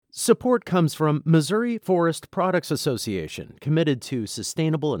Support comes from Missouri Forest Products Association, committed to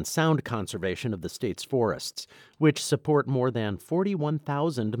sustainable and sound conservation of the state's forests, which support more than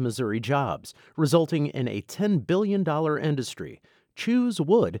 41,000 Missouri jobs, resulting in a $10 billion industry.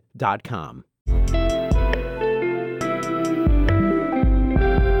 ChooseWood.com.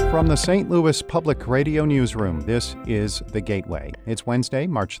 From the St. Louis Public Radio Newsroom, this is The Gateway. It's Wednesday,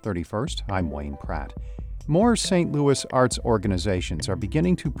 March 31st. I'm Wayne Pratt. More St. Louis arts organizations are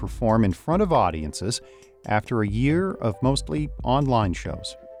beginning to perform in front of audiences after a year of mostly online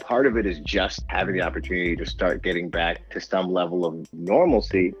shows. Part of it is just having the opportunity to start getting back to some level of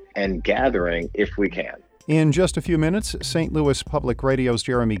normalcy and gathering if we can. In just a few minutes, St. Louis Public Radio's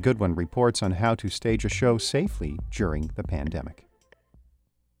Jeremy Goodwin reports on how to stage a show safely during the pandemic.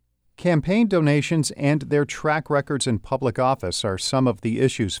 Campaign donations and their track records in public office are some of the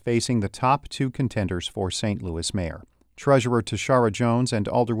issues facing the top two contenders for St. Louis mayor. Treasurer Tashara Jones and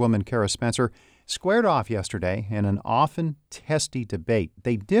Alderwoman Kara Spencer squared off yesterday in an often testy debate.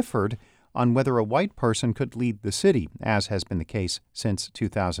 They differed on whether a white person could lead the city, as has been the case since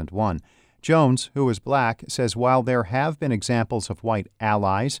 2001. Jones, who is black, says while there have been examples of white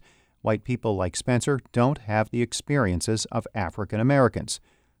allies, white people like Spencer don't have the experiences of African Americans.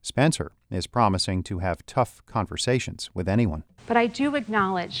 Spencer is promising to have tough conversations with anyone. But I do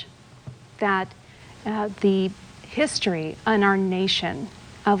acknowledge that the history in our nation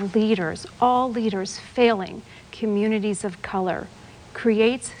of leaders, all leaders failing communities of color,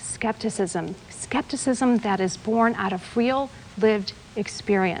 creates skepticism that is born out of real lived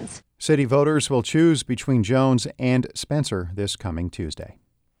experience. City voters will choose between Jones and Spencer this coming Tuesday.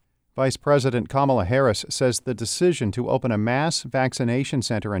 Vice President Kamala Harris says the decision to open a mass vaccination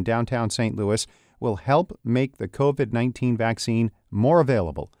center in downtown St. Louis will help make the COVID-19 vaccine more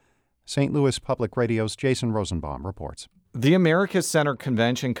available. St. Louis Public Radio's Jason Rosenbaum reports. The America's Center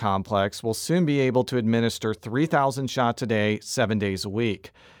Convention Complex will soon be able to administer 3,000 shots a day, 7 days a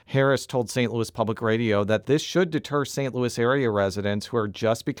week. Harris told St. Louis Public Radio that this should deter St. Louis area residents who are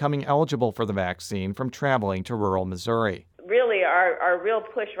just becoming eligible for the vaccine from traveling to rural Missouri. Really, our real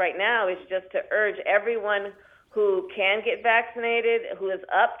push right now is just to urge everyone who can get vaccinated, who is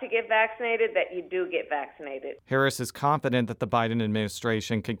up to get vaccinated, that you do get vaccinated. Harris is confident that the Biden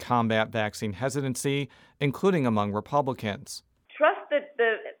administration can combat vaccine hesitancy, including among Republicans. Trust the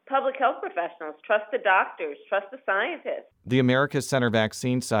public health professionals, trust the doctors, trust the scientists. The America's Center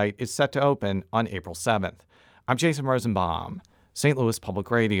vaccine site is set to open on April 7th. I'm Jason Rosenbaum, St. Louis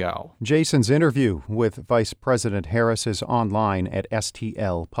Public Radio. Jason's interview with Vice President Harris is online at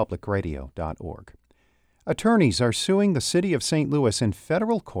stlpublicradio.org. Attorneys are suing the city of St. Louis in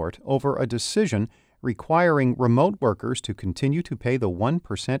federal court over a decision requiring remote workers to continue to pay the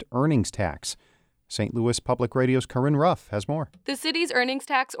 1% earnings tax. St. Louis Public Radio's Corinne Ruff has more. The city's earnings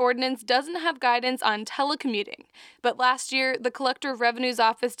tax ordinance doesn't have guidance on telecommuting, but last year, the Collector of Revenue's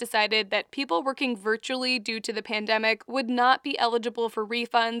office decided that people working virtually due to the pandemic would not be eligible for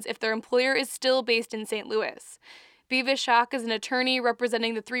refunds if their employer is still based in St. Louis. Beavis Schock is an attorney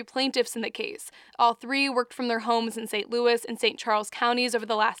representing the three plaintiffs in the case. All three worked from their homes in St. Louis and St. Charles counties over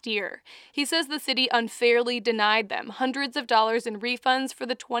the last year. He says the city unfairly denied them hundreds of dollars in refunds for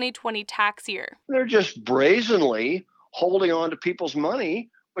the 2020 tax year. They're just brazenly holding on to people's money,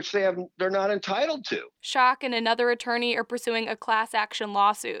 which they're not entitled to. Schock and another attorney are pursuing a class action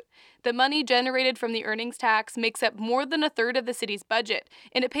lawsuit. The money generated from the earnings tax makes up more than a third of the city's budget,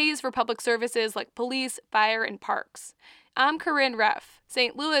 and it pays for public services like police, fire, and parks. I'm Corinne Ruff,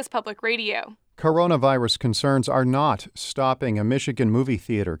 St. Louis Public Radio. Coronavirus concerns are not stopping a Michigan movie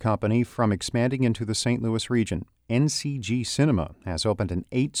theater company from expanding into the St. Louis region. NCG Cinema has opened an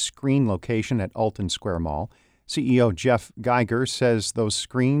 8-screen location at Alton Square Mall. CEO Jeff Geiger says those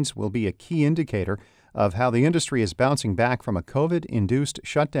screens will be a key indicator of how the industry is bouncing back from a COVID-induced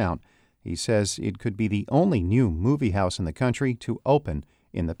shutdown. He says it could be the only new movie house in the country to open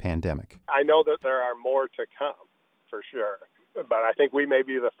in the pandemic. I know that there are more to come, for sure, but I think we may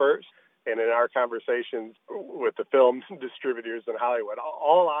be the first. And in our conversations with the film distributors in Hollywood,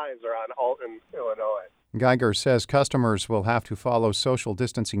 all eyes are on Alton, Illinois. Geiger says customers will have to follow social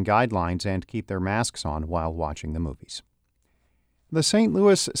distancing guidelines and keep their masks on while watching the movies. The St.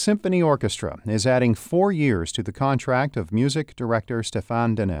 Louis Symphony Orchestra is adding 4 years to the contract of music director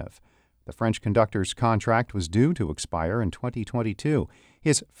Stéphane Deneuve. The French conductor's contract was due to expire in 2022.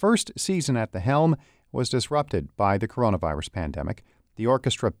 His first season at the helm was disrupted by the coronavirus pandemic. The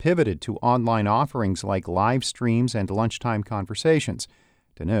orchestra pivoted to online offerings like live streams and lunchtime conversations.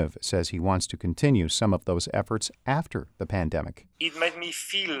 Deneuve says he wants to continue some of those efforts after the pandemic. It made me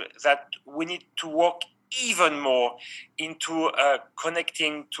feel that we need to work even more into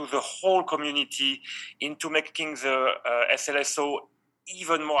connecting to the whole community, into making the SLSO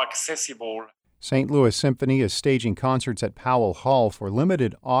even more accessible. St. Louis Symphony is staging concerts at Powell Hall for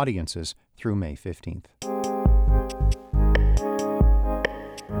limited audiences through May 15th.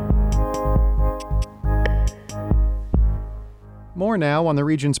 More now on the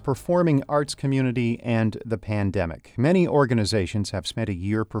region's performing arts community and the pandemic. Many organizations have spent a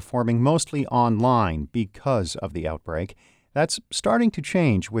year performing mostly online because of the outbreak. That's starting to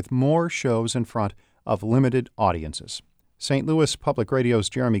change with more shows in front of limited audiences. St. Louis Public Radio's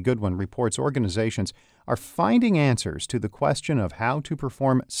Jeremy Goodwin reports organizations are finding answers to the question of how to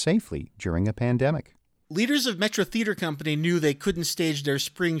perform safely during a pandemic. Leaders of Metro Theater Company knew they couldn't stage their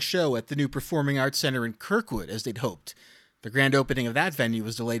spring show at the new Performing Arts Center in Kirkwood as they'd hoped. The grand opening of that venue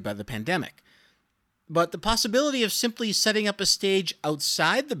was delayed by the pandemic. But the possibility of simply setting up a stage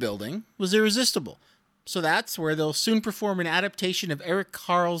outside the building was irresistible. So that's where they'll soon perform an adaptation of Eric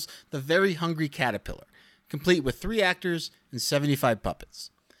Carle's The Very Hungry Caterpillar, complete with 3 actors and 75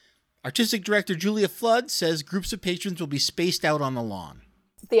 puppets. Artistic director Julia Flood says groups of patrons will be spaced out on the lawn.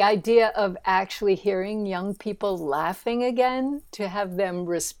 The idea of actually hearing young people laughing again, to have them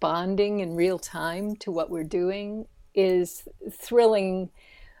responding in real time to what we're doing, is thrilling,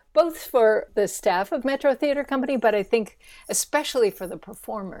 both for the staff of Metro Theater Company, but I think especially for the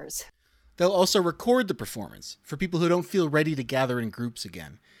performers. They'll also record the performance for people who don't feel ready to gather in groups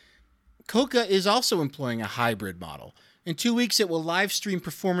again. COCA is also employing a hybrid model. In 2 weeks, it will live stream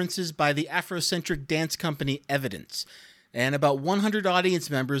performances by the Afrocentric dance company Evidence, and about 100 audience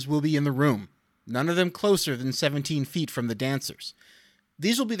members will be in the room, none of them closer than 17 feet from the dancers.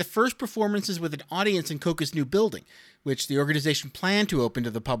 These will be the first performances with an audience in COCA's new building, which the organization planned to open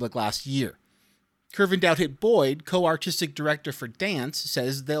to the public last year. Curvin Doubt-Hit Boyd, co-artistic director for dance,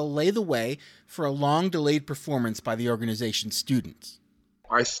 says they'll lay the way for a long-delayed performance by the organization's students.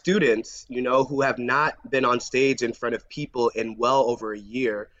 Our students, who have not been on stage in front of people in well over a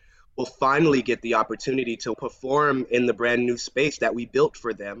year, will finally get the opportunity to perform in the brand new space that we built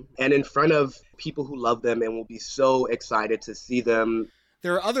for them and in front of people who love them and will be so excited to see them.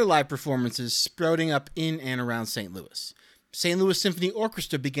 There are other live performances sprouting up in and around St. Louis. St. Louis Symphony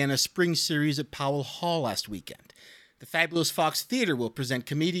Orchestra began a spring series at Powell Hall last weekend. The Fabulous Fox Theater will present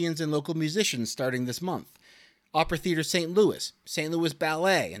comedians and local musicians starting this month. Opera Theater St. Louis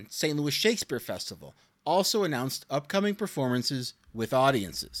Ballet, and St. Louis Shakespeare Festival also announced upcoming performances with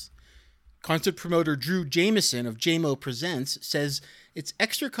audiences. Concert promoter Drew Jameson of JMO Presents says it's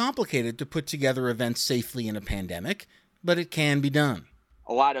extra complicated to put together events safely in a pandemic, but it can be done.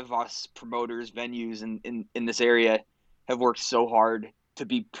 A lot of us promoters, venues in this area have worked so hard to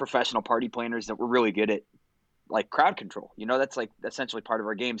be professional party planners that we're really good at crowd control. That's essentially part of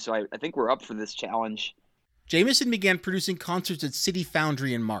our game. So I think we're up for this challenge. Jameson began producing concerts at City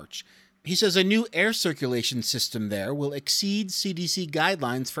Foundry in March. He says a new air circulation system there will exceed CDC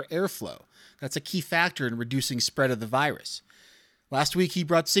guidelines for airflow. That's a key factor in reducing spread of the virus. Last week, he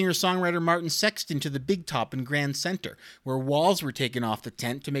brought singer-songwriter Martin Sexton to the Big Top in Grand Center, where walls were taken off the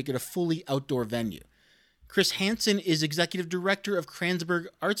tent to make it a fully outdoor venue. Chris Hansen is executive director of Kranzberg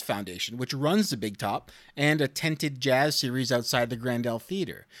Arts Foundation, which runs the Big Top and a tented jazz series outside the Grandel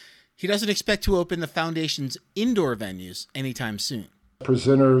Theater. He doesn't expect to open the foundation's indoor venues anytime soon.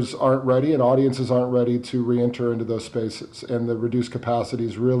 Presenters aren't ready and audiences aren't ready to re-enter into those spaces, and the reduced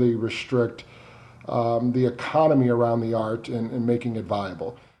capacities really restrict the economy around the art and making it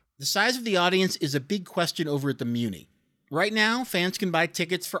viable. The size of the audience is a big question over at the Muni. Right now, fans can buy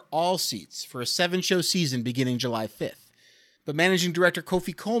tickets for all seats for a 7-show season beginning July 5th. But managing director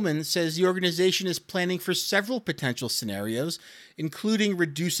Kofi Coleman says the organization is planning for several potential scenarios, including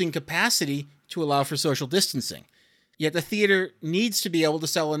reducing capacity to allow for social distancing. Yet the theater needs to be able to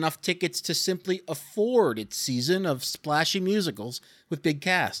sell enough tickets to simply afford its season of splashy musicals with big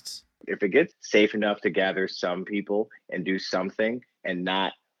casts. If it gets safe enough to gather some people and do something and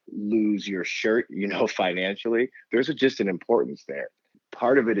not lose your shirt, financially, there's just an importance there.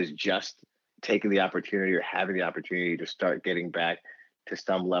 Part of it is just taking the opportunity or having the opportunity to start getting back to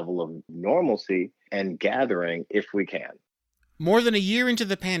some level of normalcy and gathering if we can. More than a year into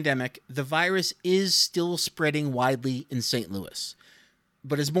the pandemic, the virus is still spreading widely in St. Louis.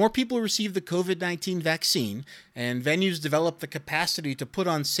 But as more people receive the COVID-19 vaccine and venues develop the capacity to put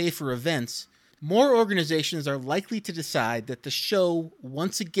on safer events, more organizations are likely to decide that the show,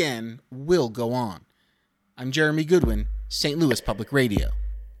 once again, will go on. I'm Jeremy Goodwin, St. Louis Public Radio.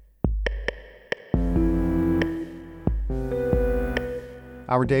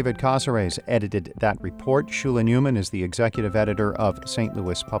 Our David Casares edited that report. Shula Newman is the executive editor of St.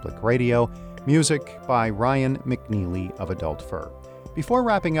 Louis Public Radio. Music by Ryan McNeely of Adult Fur. Before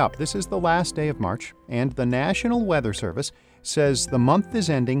wrapping up, this is the last day of March, and the National Weather Service says the month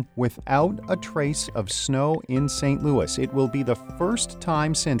is ending without a trace of snow in St. Louis. It will be the first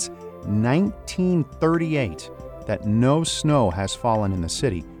time since 1938 that no snow has fallen in the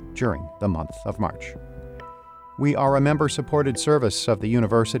city during the month of March. We are a member-supported service of the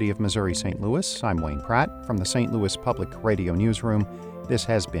University of Missouri-St. Louis. I'm Wayne Pratt from the St. Louis Public Radio Newsroom. This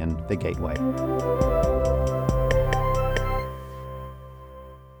has been The Gateway.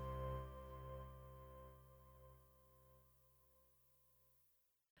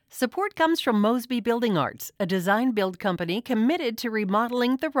 Support comes from Mosby Building Arts, a design-build company committed to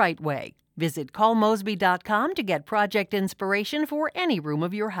remodeling the right way. Visit callmosby.com to get project inspiration for any room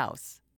of your house.